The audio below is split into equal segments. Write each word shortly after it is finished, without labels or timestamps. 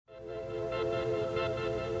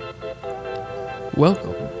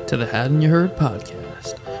Welcome to the Haddon You Heard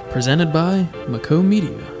podcast, presented by Mako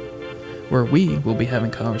Media, where we will be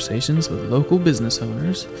having conversations with local business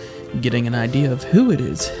owners, getting an idea of who it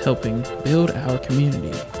is helping build our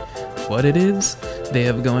community, what it is they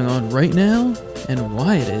have going on right now, and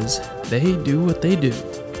why it is they do what they do.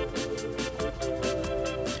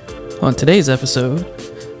 On today's episode,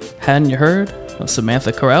 Haddon You Heard of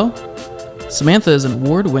Samantha Carell. Samantha is an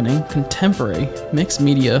award-winning contemporary mixed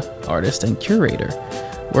media artist and curator,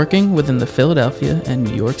 working within the Philadelphia and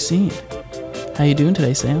New York scene. How you doing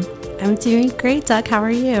today, Sam? I'm doing great, Doug. How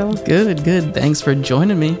are you? Good. Thanks for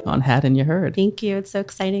joining me on Haddon You Heard. Thank you. It's so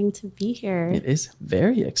exciting to be here. It is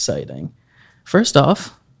very exciting. First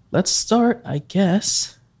off, let's start, I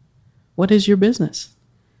guess. What is your business?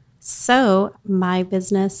 So my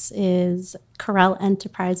business is Carell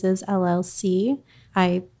Enterprises, LLC.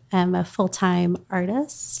 I am a full-time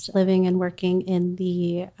artist living and working in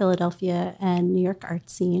the Philadelphia and New York art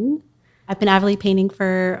scene. I've been avidly painting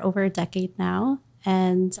for over a decade now,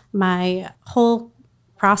 and my whole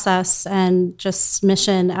process and just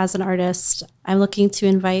mission as an artist, I'm looking to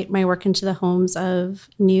invite my work into the homes of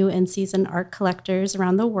new and seasoned art collectors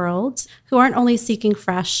around the world who aren't only seeking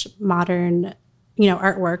fresh, modern,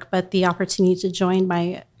 artwork, but the opportunity to join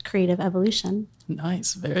my creative evolution.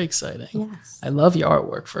 Nice. Very exciting. Yes. I love your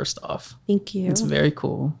artwork, first off. Thank you. It's very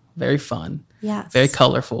cool. Very fun. Yes. Very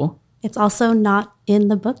colorful. It's also not in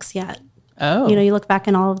the books yet. Oh. You look back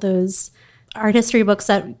in all of those art history books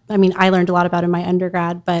that, I learned a lot about in my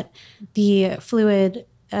undergrad, but the fluid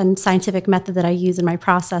and scientific method that I use in my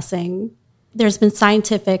processing, there's been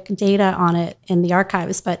scientific data on it in the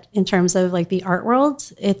archives, but in terms of like the art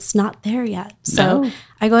world, it's not there yet. So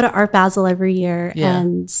I go to Art Basel every year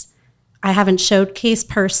and I haven't showcased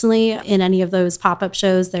personally in any of those pop-up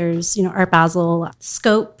shows. There's, Art Basel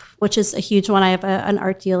Scope, which is a huge one. I have an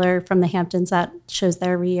art dealer from the Hamptons that shows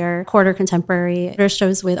there every year. Quarter Contemporary. There's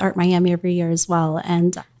shows with Art Miami every year as well.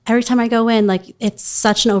 And every time I go in, it's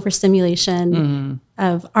such an overstimulation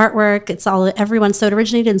of artwork. It's everyone. So it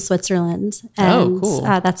originated in Switzerland. And cool.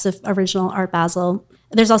 That's the original Art Basel.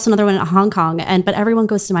 There's also another one in Hong Kong, but everyone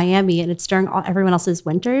goes to Miami, and it's during everyone else's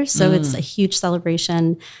winter. So it's a huge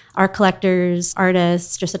celebration. Art collectors,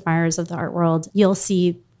 artists, just admirers of the art world, you'll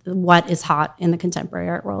see what is hot in the contemporary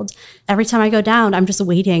art world. Every time I go down, I'm just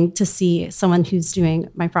waiting to see someone who's doing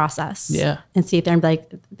my process and see if they're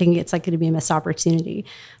thinking it's going to be a missed opportunity.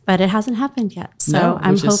 But it hasn't happened yet. So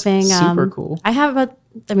I'm hoping super cool. I have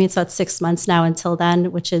it's about 6 months now until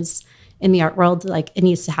then, which is in the art world, it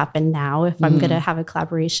needs to happen now if I'm going to have a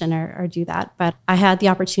collaboration or do that. But I had the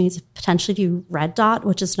opportunity to potentially do Red Dot,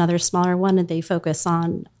 which is another smaller one, and they focus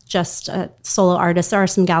on just solo artists. There are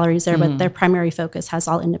some galleries there, but their primary focus has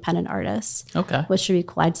all independent artists. Okay. Which should be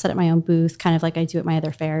cool. I'd set up my own booth, kind of like I do at my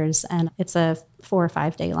other fairs, and it's a 4 or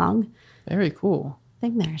 5 day long. Very cool.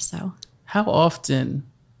 Thing there, so. How often,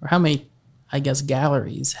 or how many,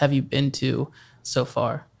 galleries have you been to so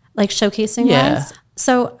far? Showcasing wise?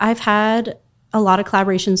 So I've had a lot of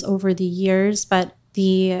collaborations over the years, but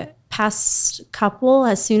the past couple,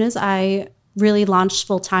 as soon as I really launched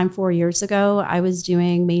full-time 4 years ago, I was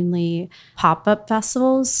doing mainly pop-up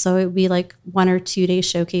festivals. So it would be 1 or 2 day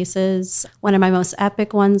showcases. One of my most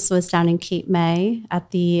epic ones was down in Cape May at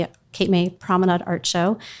the Cape May Promenade Art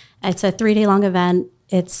Show. It's a 3 day long event.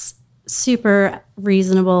 It's super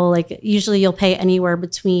reasonable. Usually you'll pay anywhere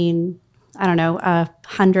between,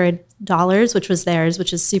 $100, which was theirs,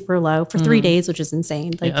 which is super low for 3 days, which is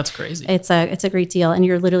insane. That's crazy. It's a great deal. And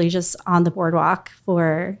you're literally just on the boardwalk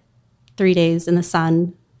for 3 days in the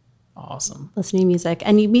sun. Awesome. Listening to music.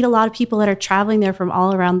 And you meet a lot of people that are traveling there from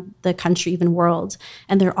all around the country, even world.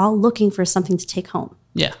 And they're all looking for something to take home.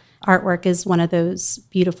 Yeah. Artwork is one of those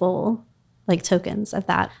beautiful tokens of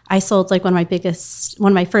that. I sold one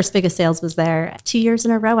of my first biggest sales was there. 2 years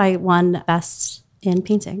in a row, I won Best in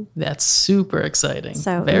Painting. That's super exciting.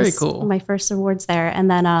 So very cool. My first awards there.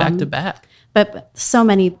 And then back to back. But so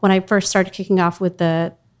many, when I first started kicking off with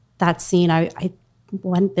that scene, I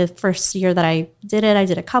went the first year that I did it, I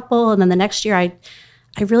did a couple. And then the next year I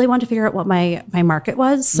really wanted to figure out what my market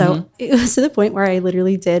was. So it was to the point where I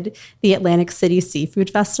literally did the Atlantic City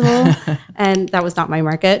Seafood Festival. And that was not my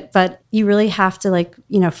market. But you really have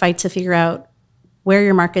to fight to figure out where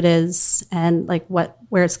your market is and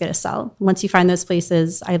where it's going to sell. Once you find those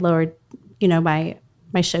places, I lowered, my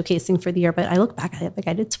showcasing for the year, but I look back at it,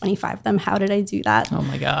 I did 25 of them. How did I do that? Oh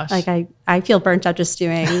my gosh. I feel burnt out just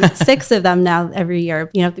doing 6 of them now every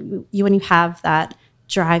year. When you have that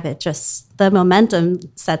drive, it just, the momentum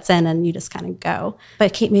sets in and you just kind of go.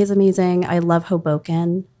 But Cape May is amazing. I love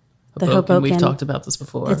Hoboken. The Hoboken. We've talked about this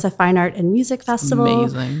before. It's a fine art and music festival.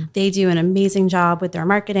 Amazing. They do an amazing job with their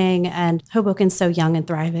marketing, and Hoboken's so young and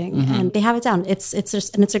thriving, and they have it down. It's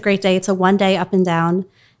a great day. It's a one day up and down,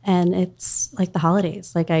 and it's like the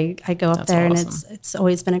holidays. Like I go up there, awesome. and it's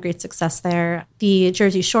always been a great success there. The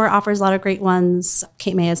Jersey Shore offers a lot of great ones.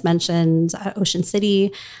 Kate May has mentioned Ocean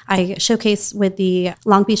City. I showcase with the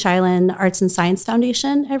Long Beach Island Arts and Science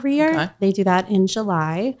Foundation every year. Okay. They do that in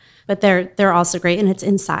July, but they're also great, and it's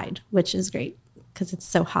inside, which is great because it's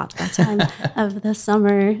so hot that time of the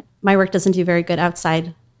summer. My work doesn't do very good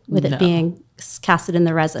outside with it being casted in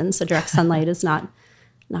the resin, so direct sunlight is not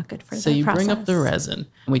good for the process. So you bring up the resin.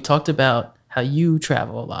 We talked about how you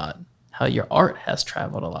travel a lot, how your art has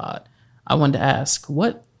traveled a lot. I wanted to ask,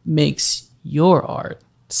 what makes your art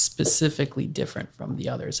specifically different from the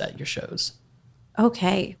others at your shows?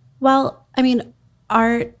 Okay. Well, I mean,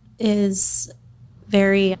 art is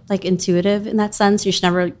very intuitive in that sense. You should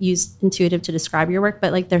never use intuitive to describe your work,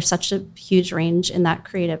 but there's such a huge range in that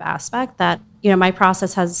creative aspect that, my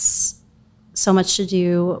process has so much to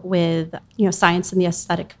do with, science and the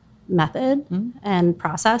aesthetic method and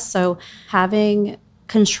process. So having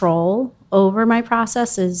control over my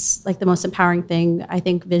process is the most empowering thing, I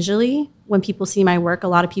think, visually. When people see my work, a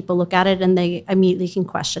lot of people look at it and they immediately can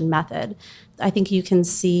question method. I think you can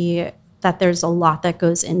see that there's a lot that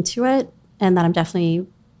goes into it, and that I'm definitely,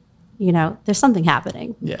 there's something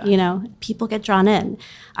happening. Yeah. People get drawn in.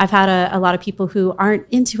 I've had a lot of people who aren't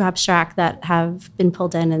into abstract that have been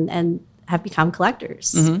pulled in and have become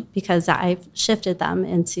collectors because I've shifted them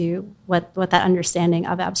into what that understanding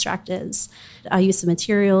of abstract is. I use some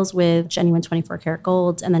materials with genuine 24 karat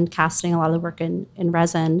gold and then casting a lot of the work in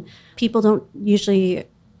resin. People don't usually,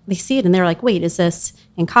 they see it and they're like, wait, is this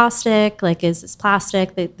encaustic? Is this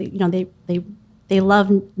plastic? They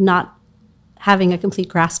love not having a complete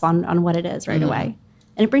grasp on what it is right away.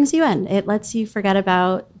 And it brings you in. It lets you forget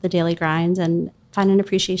about the daily grind and find an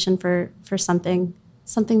appreciation for something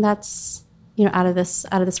that's out of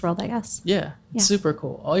this world, I guess. Yeah, it's super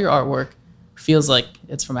cool. All your artwork feels like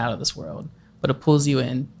it's from out of this world, but it pulls you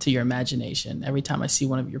into your imagination. Every time I see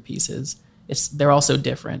one of your pieces, they're also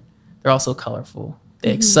different. They're also colorful.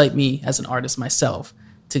 They excite me as an artist myself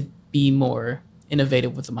to be more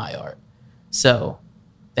innovative with my art. So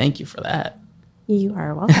thank you for that. You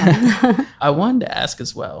are welcome. I wanted to ask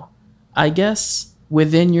as well, I guess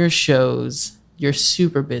within your shows, you're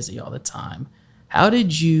super busy all the time. How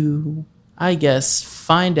did you,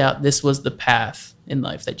 find out this was the path in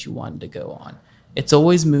life that you wanted to go on? It's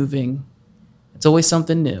always moving. It's always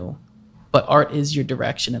something new. But art is your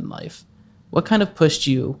direction in life. What kind of pushed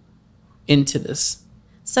you into this?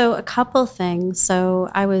 So a couple things. So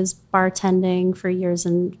I was bartending for years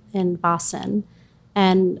in Boston,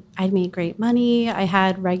 and I made great money. I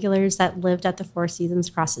had regulars that lived at the Four Seasons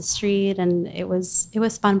across the street, and it was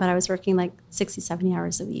fun, but I was working 60, 70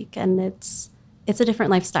 hours a week, and it's a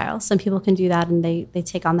different lifestyle. Some people can do that and they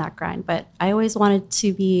take on that grind, but I always wanted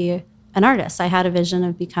to be an artist. I had a vision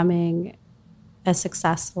of becoming a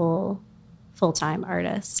successful full-time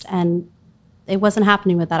artist, and it wasn't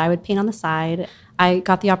happening with that. I would paint on the side. I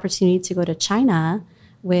got the opportunity to go to China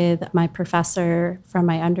with my professor from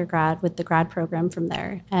my undergrad with the grad program from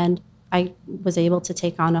there. And I was able to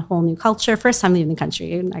take on a whole new culture. First time leaving the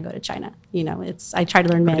country, and I go to China. I tried to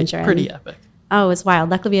learn Mandarin. Pretty epic. Oh, it was wild.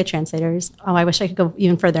 Luckily we had translators. Oh, I wish I could go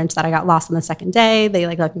even further into that. I got lost on the second day. They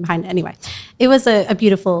left me behind. Anyway, it was a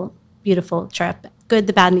beautiful, beautiful trip. Good,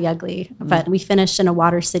 the bad, and the ugly. But we finished in a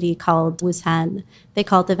water city called Wuhan. They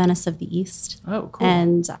call it the Venice of the East. Oh, cool.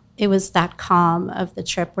 And it was that calm of the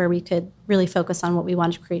trip where we could really focus on what we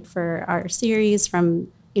wanted to create for our series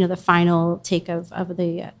from, the final take of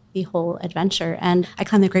the whole adventure. And I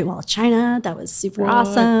climbed the Great Wall of China. That was super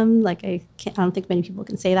awesome. I don't think many people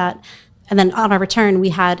can say that. And then on our return, we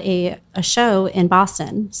had a show in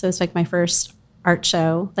Boston. So it's my first art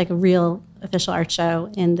show, a real official art show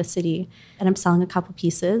in the city. And I'm selling a couple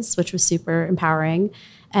pieces, which was super empowering.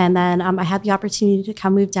 And then I had the opportunity to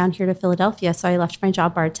come move down here to Philadelphia. So I left my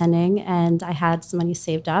job bartending and I had some money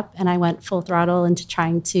saved up and I went full throttle into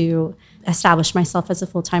trying to establish myself as a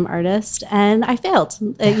full-time artist. And I failed.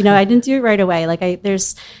 I didn't do it right away.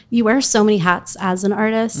 You wear so many hats as an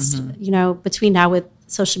artist, between now with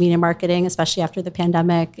social media marketing, especially after the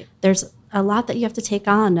pandemic, there's a lot that you have to take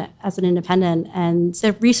on as an independent, and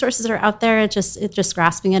the resources that are out there, it's just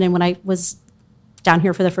grasping it. And when I was down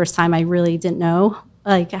here for the first time, I really didn't know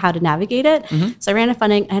how to navigate it. So I ran a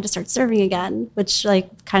funding. I had to start serving again, which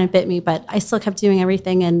kind of bit me, but I still kept doing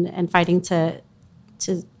everything and fighting to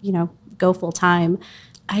go full time.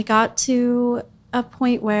 I got to a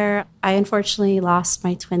point where I unfortunately lost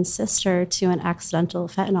my twin sister to an accidental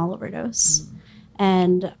fentanyl overdose.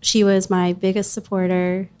 And she was my biggest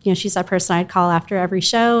supporter. You know, she's that person I'd call after every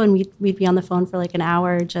show, and we'd be on the phone for like an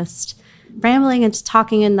hour just rambling and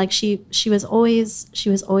talking. And like she was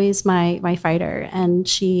always my fighter, and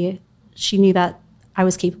she knew that I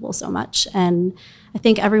was capable so much. And I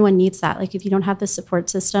think everyone needs that. Like if you don't have the support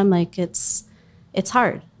system, like it's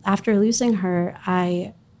hard. After losing her,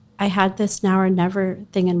 I had this now or never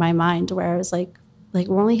thing in my mind where I was like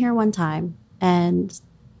we're only here one time, and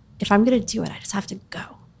if I'm going to do it, I just have to go.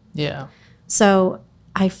 Yeah. So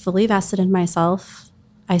I fully vested in myself.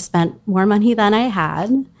 I spent more money than I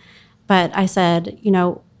had, but I said, you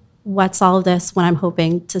know, what's all of this when I'm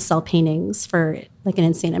hoping to sell paintings for like an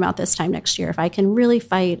insane amount this time next year? If I can really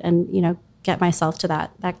fight and, you know, get myself to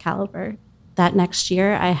that caliber. That next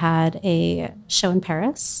year, I had a show in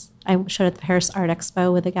Paris. I showed at the Paris Art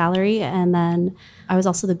Expo with a gallery, and then I was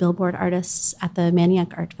also the billboard artist at the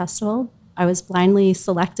Manioc Art Festival. I was blindly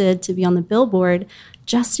selected to be on the billboard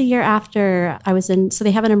just a year after I was in. So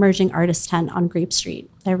they have an emerging artist tent on Grape Street.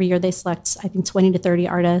 Every year they select, I think, 20 to 30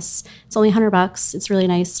 artists. It's only $100. It's really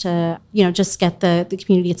nice to, you know, just get the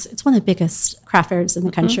community. It's one of the biggest craft fairs in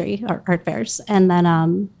the country, art fairs. And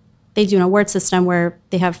then they do an award system where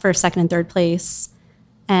they have first, second, and third place.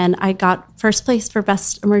 And I got first place for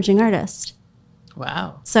Best Emerging Artist.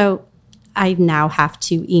 Wow. So I now have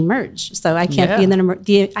to emerge. So I can't be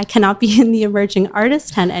in I cannot be in the emerging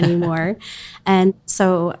artist tent anymore. And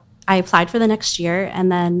so I applied for the next year, and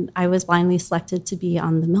then I was blindly selected to be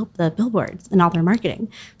on the billboards and all their marketing.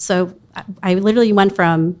 So I literally went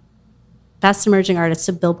from best emerging artist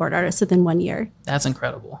to billboard artist within 1 year. That's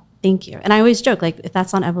incredible. Thank you. And I always joke, like, if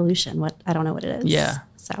that's on evolution, I don't know what it is. Yeah.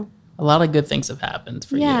 So a lot of good things have happened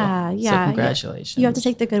for you. Yeah. So congratulations. You have to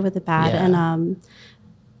take the good with the bad. Yeah. And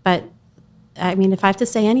but I mean, if I have to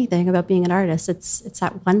say anything about being an artist, it's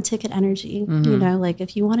that one ticket energy. You know, like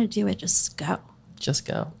if you want to do it, just go. Just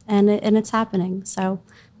go. And it's happening. So,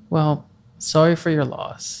 well, sorry for your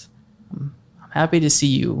loss. I'm happy to see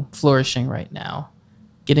you flourishing right now,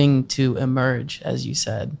 getting to emerge, as you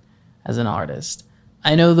said, as an artist.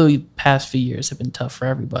 I know the past few years have been tough for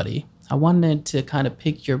everybody. I wanted to kind of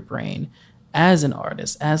pick your brain as an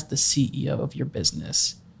artist, as the CEO of your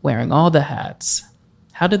business, wearing all the hats.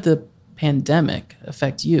 How did the pandemic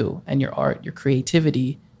affect you and your art, your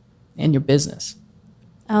creativity, and your business?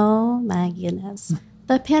 Oh my goodness.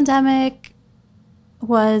 The pandemic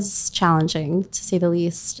was challenging, to say the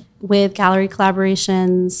least. With gallery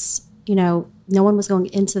collaborations, you know, no one was going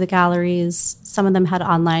into the galleries. Some of them had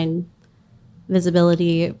online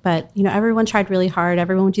visibility, but, you know, everyone tried really hard.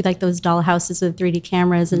 Everyone would do like those doll houses with 3D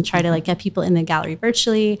cameras and try to like get people in the gallery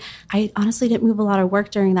virtually. I honestly didn't move a lot of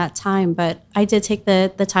work during that time, but I did take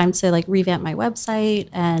the time to like revamp my website.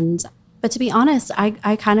 But to be honest,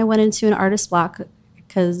 I kind of went into an artist block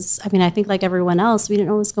because, I mean, I think like everyone else, we didn't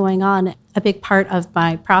know what was going on. A big part of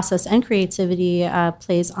my process and creativity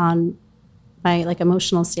plays on my like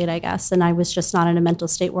emotional state, I guess. And I was just not in a mental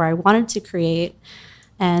state where I wanted to create.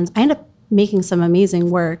 And I ended up making some amazing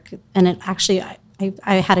work. And it actually,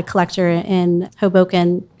 I had a collector in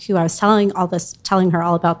Hoboken who I was telling her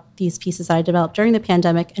all about these pieces that I developed during the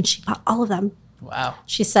pandemic, and she bought all of them. Wow.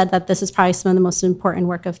 She said that this is probably some of the most important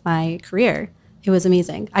work of my career. It was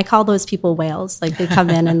amazing. I call those people whales. Like they come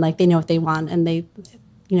in and like they know what they want, and they,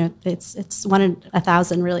 you know, it's 1 in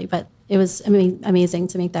 1,000 really, but it was amazing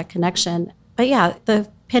to make that connection. But yeah, the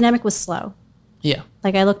pandemic was slow. Yeah.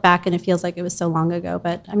 Like I look back and it feels like it was so long ago,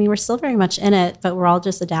 but I mean, we're still very much in it, but we're all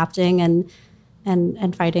just adapting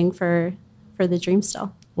and fighting for the dream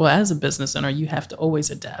still. Well, as a business owner, you have to always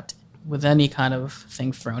adapt with any kind of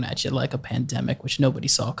thing thrown at you, like a pandemic, which nobody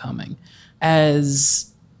saw coming.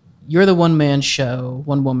 As you're the one-woman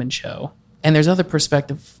show, and there's other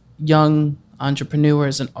prospective young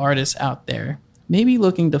entrepreneurs and artists out there, maybe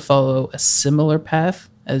looking to follow a similar path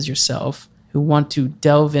as yourself, who want to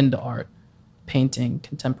delve into art, painting,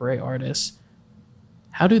 contemporary artists.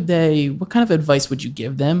 What kind of advice would you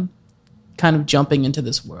give them kind of jumping into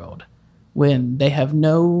this world when they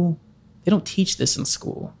don't teach this in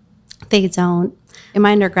school? They don't. In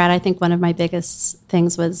my undergrad, I think one of my biggest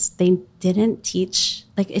things was they didn't teach,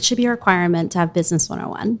 like it should be a requirement to have Business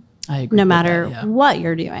 101. I agree. No matter what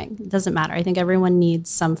you're doing. It doesn't matter. I think everyone needs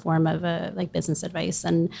some form of business advice,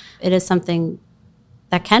 and it is something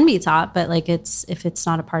that can be taught, but like if it's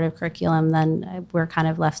not a part of curriculum, then we're kind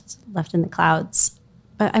of left in the clouds.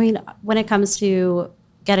 But I mean, when it comes to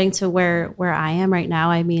getting to where I am right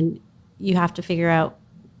now, I mean, you have to figure out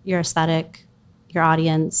your aesthetic, your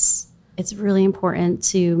audience, It's really important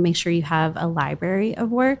to make sure you have a library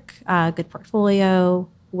of work, a good portfolio,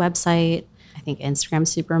 website. I think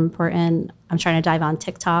Instagram's super important. I'm trying to dive on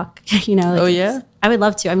TikTok. Oh, yeah? I would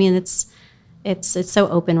love to. I mean, it's so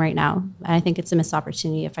open right now. I think it's a missed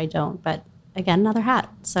opportunity if I don't. But again, another hat.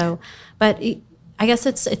 So, I guess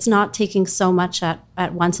it's not taking so much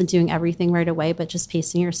at once and doing everything right away, but just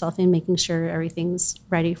pacing yourself and making sure everything's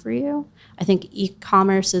ready for you. I think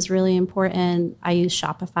e-commerce is really important. I use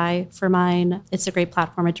Shopify for mine. It's a great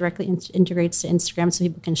platform. It directly integrates to Instagram so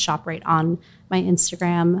people can shop right on my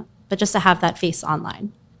Instagram, but just to have that face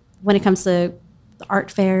online. When it comes to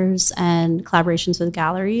art fairs and collaborations with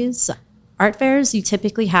galleries, art fairs, you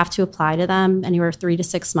typically have to apply to them anywhere 3 to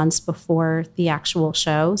 6 months before the actual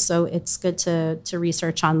show. So it's good to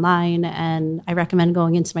research online. And I recommend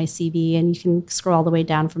going into my CV, and you can scroll all the way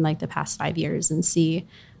down from like the past 5 years and see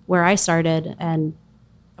where I started and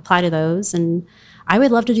apply to those. And I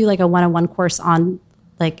would love to do like a one-on-one course on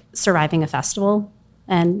like surviving a festival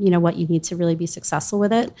and, what you need to really be successful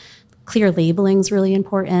with it. Clear labeling is really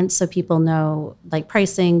important so people know like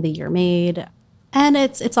pricing, the year made. And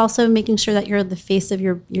it's also making sure that you're the face of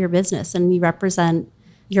your business and you represent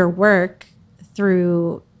your work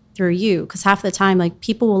through you. Because half the time, like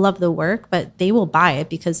people will love the work, but they will buy it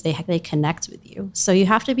because they connect with you. So you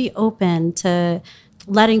have to be open to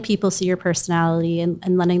letting people see your personality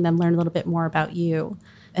and letting them learn a little bit more about you.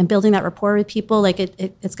 And building that rapport with people, like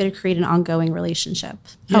it's going to create an ongoing relationship.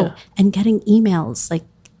 Yeah. Oh, and getting emails, like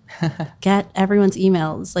get everyone's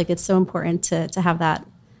emails. Like it's so important to have that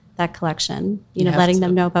collection, letting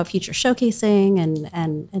them know about future showcasing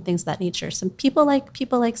and things of that nature. Some people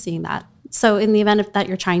like seeing that. So in the event that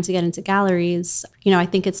you're trying to get into galleries, I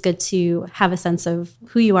think it's good to have a sense of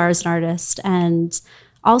who you are as an artist and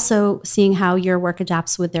also seeing how your work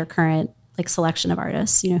adapts with their current like selection of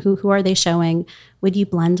artists. Who are they showing? Would you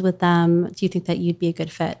blend with them? Do you think that you'd be a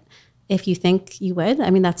good fit? If you think you would,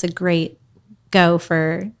 I mean, that's a great go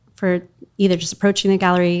for either just approaching the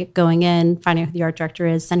gallery, going in, finding out who the art director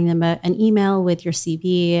is, sending them an email with your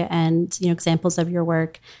CV and examples of your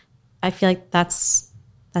work. I feel like that's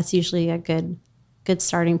usually a good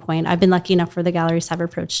starting point. I've been lucky enough where the galleries have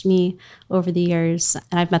approached me over the years,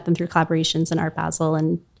 and I've met them through collaborations in Art Basel.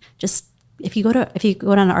 And just if you go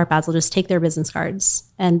down to Art Basel, just take their business cards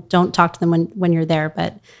and don't talk to them when you're there.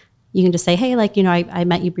 But you can just say, hey, I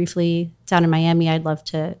met you briefly down in Miami. I'd love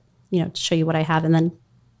to to show you what I have, and then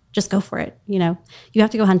just go for it. You have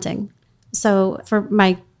to go hunting. So for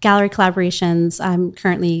my gallery collaborations, I'm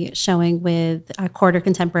currently showing with Quarter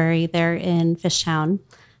Contemporary. They're in Fishtown.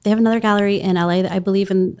 They have another gallery in LA that I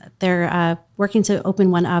believe they're working to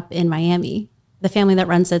open one up in Miami. The family that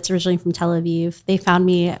runs it's originally from Tel Aviv. They found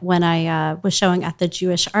me when I was showing at the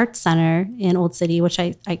Jewish Arts Center in Old City, which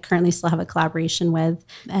I currently still have a collaboration with.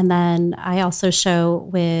 And then I also show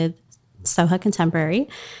with Soha Contemporary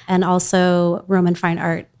and also Roman Fine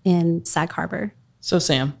Art in Sag Harbor. So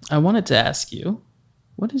Sam, I wanted to ask you,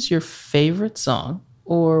 what is your favorite song,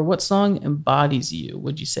 or what song embodies you,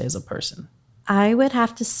 would you say, as a person? I would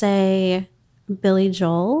have to say Billy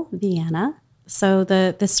Joel, Vienna. So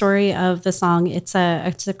the story of the song, it's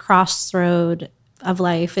a crossroad of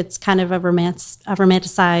life. It's kind of a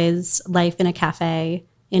romanticized life in a cafe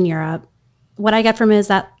in Europe. What I get from it is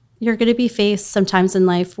that you're going to be faced sometimes in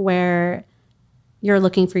life where you're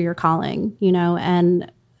looking for your calling,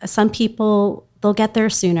 and some people, they'll get there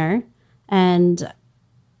sooner, and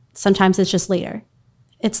sometimes it's just later.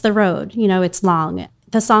 It's the road, it's long.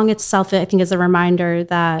 The song itself, I think, is a reminder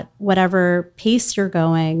that whatever pace you're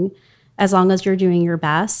going, as long as you're doing your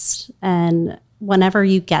best, and whenever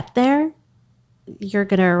you get there, you're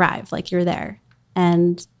going to arrive, like you're there.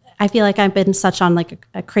 And I feel like I've been such on like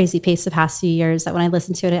a crazy pace the past few years that when I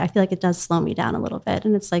listen to it, I feel like it does slow me down a little bit.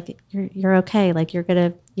 And it's like, you're okay. Like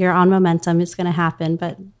you're on momentum. It's going to happen,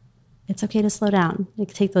 but it's okay to slow down.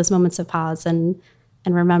 Like take those moments of pause and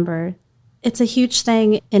remember. It's a huge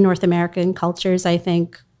thing in North American cultures, I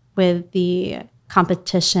think, with the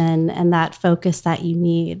competition and that focus that you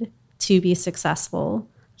need to be successful.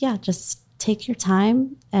 Yeah, just take your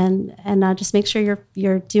time and just make sure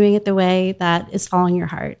you're doing it the way that is following your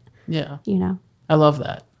heart. Yeah. I love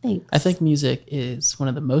that. Thanks. I think music is one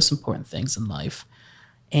of the most important things in life,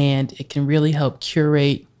 and it can really help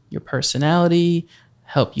curate your personality,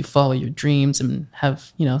 help you follow your dreams, and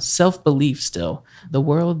have, self-belief still. The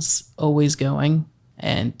world's always going,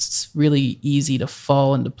 and it's really easy to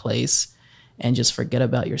fall into place and just forget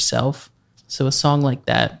about yourself. So a song like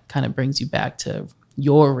that kind of brings you back to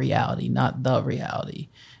your reality, not the reality.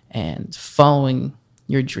 And following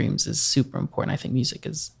your dreams is super important. I think music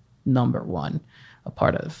is number one, a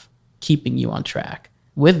part of keeping you on track.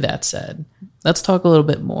 With that said, let's talk a little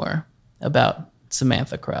bit more about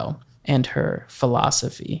Samantha Carell and her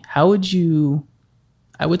philosophy. How would you,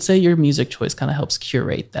 I would say your music choice kind of helps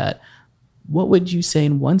curate that. What would you say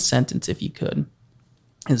in one sentence, if you could,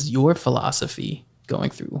 is your philosophy going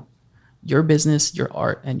through your business, your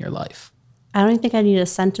art, and your life? I don't think I need a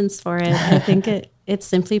sentence for it. I think it's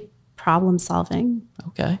simply problem solving.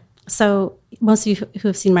 Okay. So most of you who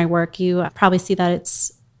have seen my work, you probably see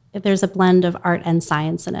that there's a blend of art and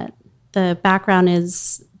science in it. The background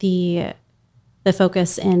is the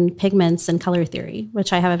focus in pigments and color theory,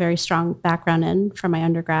 which I have a very strong background in from my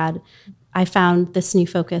undergrad. I found this new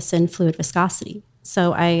focus in fluid viscosity.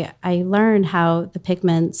 So I learned how the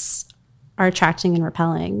pigments are attracting and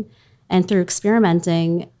repelling. And through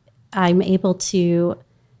experimenting, I'm able to,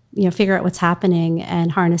 figure out what's happening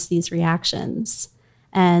and harness these reactions.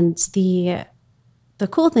 And the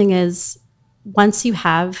cool thing is, once you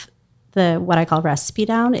have what I call recipe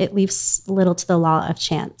down, it leaves little to the law of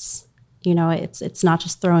chance. It's not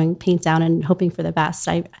just throwing paint down and hoping for the best.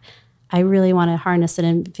 I really want to harness it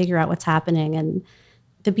and figure out what's happening. And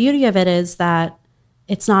the beauty of it is that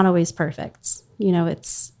it's not always perfect.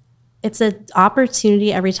 It's an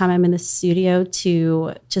opportunity every time I'm in the studio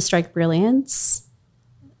to strike brilliance,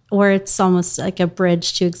 or it's almost like a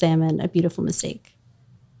bridge to examine a beautiful mistake.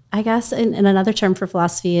 I guess in another term for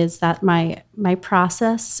philosophy is that my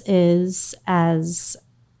process is as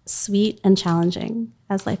sweet and challenging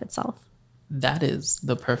as life itself. That is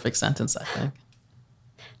the perfect sentence, I think.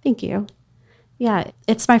 Thank you. Yeah,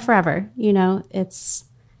 it's my forever. It's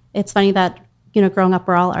funny that, growing up,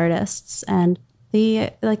 we're all artists, and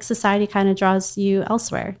the society kind of draws you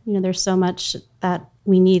elsewhere. There's so much that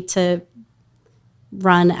we need to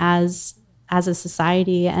run as a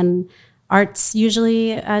society, and art's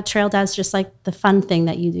usually trailed as just like the fun thing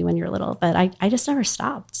that you do when you're little. But I just never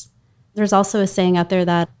stopped. There's also a saying out there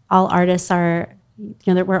that all artists are,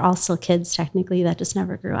 that we're all still kids technically that just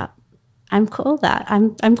never grew up. I'm cool with that.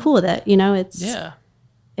 I'm cool with it.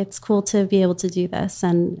 It's cool to be able to do this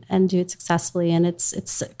and do it successfully. And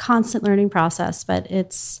it's a constant learning process, but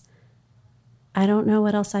I don't know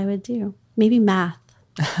what else I would do. Maybe math.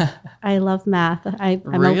 I love math.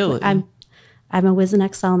 Really? I'm a whiz in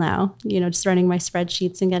Excel now, just running my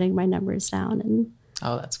spreadsheets and getting my numbers down, and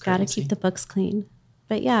that's crazy. Got to keep the books clean.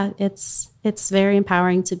 But yeah, it's very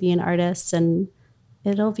empowering to be an artist, and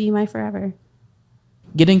it'll be my forever.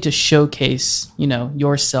 Getting to showcase,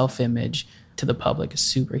 your self-image to the public is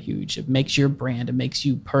super huge. It makes your brand, it makes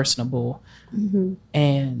you personable. Mm-hmm.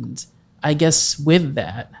 And I guess with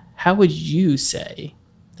that, how would you say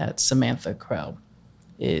that Samantha Carell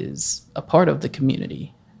is a part of the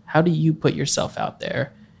community? How do you put yourself out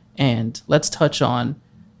there? And let's touch on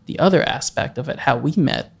the other aspect of it, how we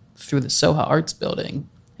met through the Soha Arts Building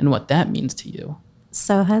and what that means to you.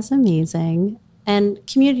 Soha's amazing. And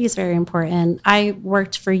community is very important. I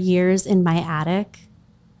worked for years in my attic,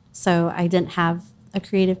 so I didn't have a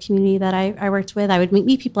creative community that I worked with. I would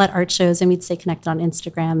meet people at art shows, and we'd stay connected on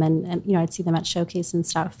Instagram, and I'd see them at showcase and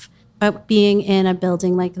stuff. But being in a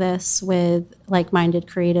building like this with like-minded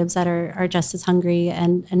creatives that are just as hungry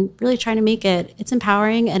and really trying to make it's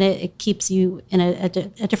empowering, and it keeps you in a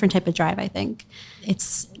different type of drive, I think.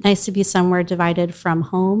 It's nice to be somewhere divided from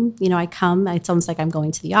home. It's almost like I'm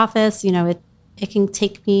going to the office. It can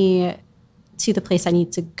take me to the place I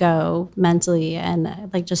need to go mentally and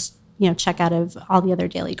check out of all the other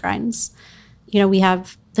daily grinds. We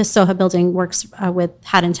have the Soha building works with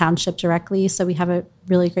Haddon Township directly, so we have a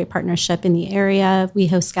really great partnership in the area. We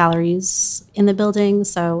host galleries in the building,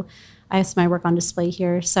 so I have my work on display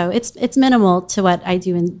here. So it's minimal to what I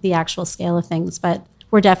do in the actual scale of things, but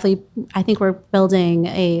I think we're building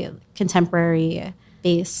a contemporary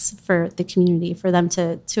base for the community, for them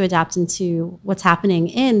to adapt into what's happening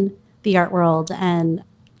in the art world, and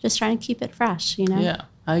just trying to keep it fresh, Yeah,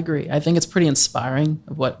 I agree. I think it's pretty inspiring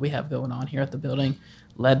of what we have going on here at the building,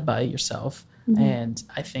 led by yourself. Mm-hmm. And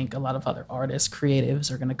I think a lot of other artists, creatives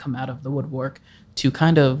are going to come out of the woodwork to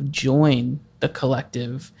kind of join the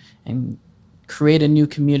collective and create a new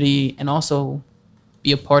community, and also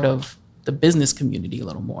be a part of the business community a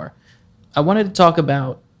little more. I wanted to talk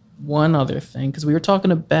about one other thing, because we were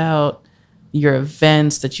talking about your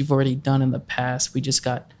events that you've already done in the past. We just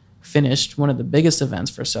got finished one of the biggest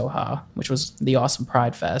events for Soha, which was the Awesome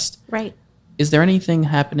Pride Fest. Right. Is there anything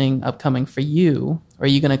happening upcoming for you, or are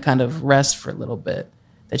you going to kind of rest for a little bit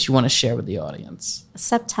that you want to share with the audience?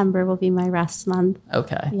 September will be my rest month.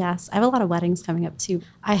 Okay. Yes. I have a lot of weddings coming up too.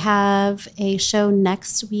 I have a show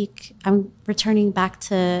next week. I'm returning back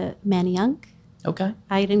to Manayunk. Okay.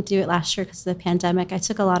 I didn't do it last year because of the pandemic. I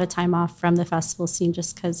took a lot of time off from the festival scene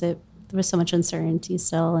just because there was so much uncertainty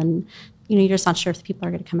still, and you're just not sure if the people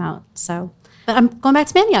are going to come out. So, but I'm going back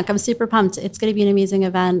to Manayunk. I'm super pumped. It's going to be an amazing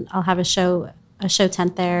event. I'll have a show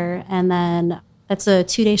tent there, and then it's a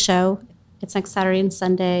 2-day show. It's next Saturday and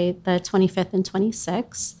Sunday, the 25th and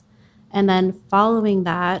 26th. And then following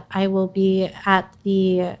that, I will be at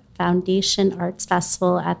the Foundation Arts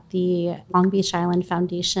Festival at the Long Beach Island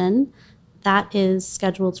Foundation. That is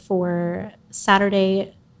scheduled for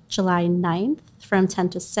Saturday, July 9th from 10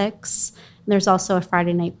 to 6. And there's also a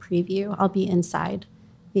Friday night preview. I'll be inside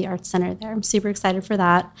the Arts Center there. I'm super excited for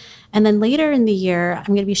that. And then later in the year, I'm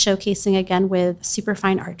going to be showcasing again with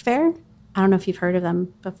Superfine Art Fair. I don't know if you've heard of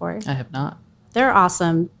them before. I have not. They're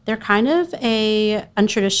awesome. They're kind of a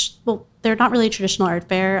untraditional, well, they're not really a traditional art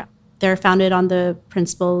fair. They're founded on the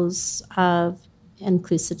principles of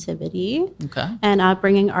inclusivity and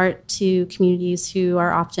bringing art to communities who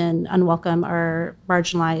are often unwelcome or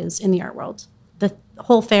marginalized in the art world. The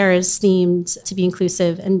whole fair is themed to be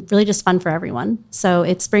inclusive and really just fun for everyone. So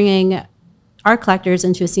it's bringing art collectors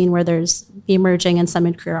into a scene where there's the emerging and some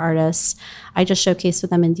mid-career artists. I just showcased with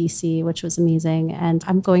them in DC, which was amazing. And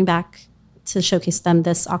I'm going back to showcase them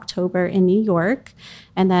this October in New York.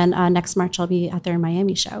 And then next March, I'll be at their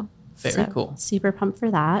Miami show. Very cool. Super pumped for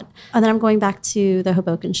that. And then I'm going back to the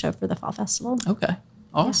Hoboken show for the Fall Festival. Okay.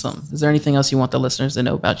 Awesome. Yes. Is there anything else you want the listeners to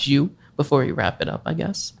know about you before we wrap it up, I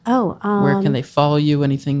guess? Where can they follow you?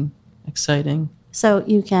 Anything exciting? So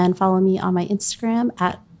you can follow me on my Instagram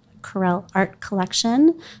at Carell Art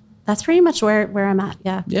Collection. That's pretty much where I'm at.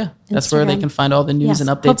 Yeah. Yeah. That's where they can find all the news and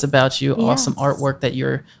updates about you. Awesome artwork that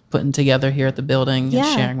you're putting together here at the building and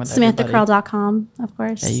sharing with everybody. SamanthaCarell.com, of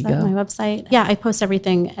course. There you That's go. my website. Yeah, I post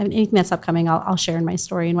everything. Anything that's upcoming, I'll share in my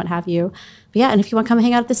story and what have you. But yeah, and if you want to come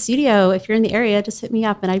hang out at the studio, if you're in the area, just hit me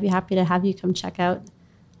up and I'd be happy to have you come check out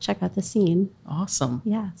the scene. Awesome.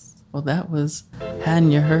 Yes. Well, that was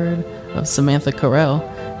Hadn't You Heard of Samantha Carell.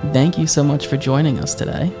 Thank you so much for joining us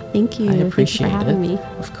today. Thank you. I appreciate Thank you for having me.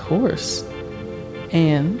 Of course.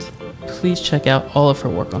 And please check out all of her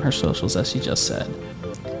work on her socials, as she just said.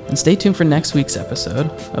 And stay tuned for next week's episode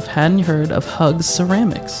of Hadn't You Heard of Hugs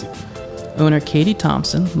Ceramics. Owner Katie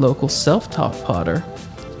Thompson, local self-taught potter,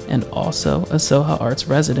 and also a Soha Arts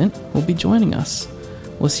resident, will be joining us.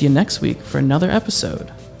 We'll see you next week for another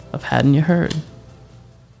episode of Hadn't You Heard.